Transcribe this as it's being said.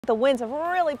The winds have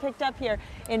really picked up here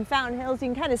in Fountain Hills. You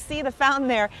can kind of see the fountain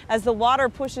there as the water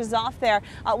pushes off there.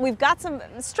 We've got some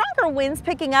stronger winds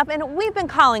picking up, and we've been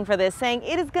calling for this, saying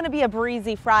it is going to be a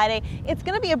breezy Friday. It's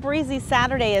going to be a breezy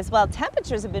Saturday as well.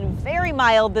 Temperatures have been very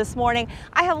mild this morning.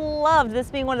 I have loved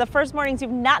this being one of the first mornings you've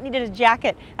not needed a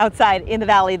jacket outside in the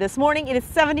valley. This morning it is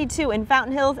 72 in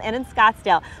Fountain Hills and in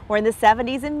Scottsdale. We're in the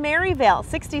 70s in Maryvale,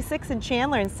 66 in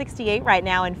Chandler, and 68 right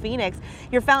now in Phoenix.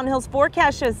 Your Fountain Hills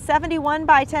forecast shows 71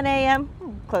 by 10 a.m.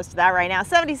 Close to that right now.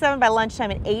 77 by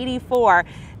lunchtime and 84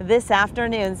 this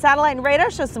afternoon. Satellite and radar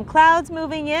shows some clouds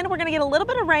moving in. We're going to get a little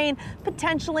bit of rain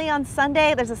potentially on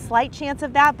Sunday. There's a slight chance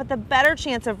of that, but the better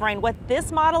chance of rain, what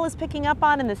this model is picking up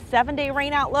on in the 7-day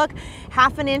rain outlook,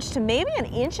 ½ an inch to maybe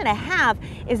an1.5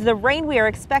 inches, is the rain we are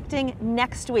expecting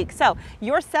next week. So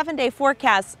your 7-day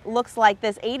forecast looks like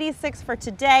this: 86 for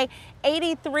today,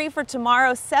 83 for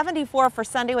tomorrow, 74 for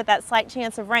Sunday with that slight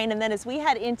chance of rain. And then as we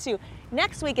head into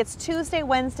next week, it's Tuesday,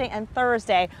 Wednesday, and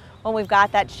Thursday when we've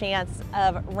got that chance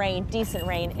of rain, decent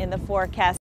rain in the forecast.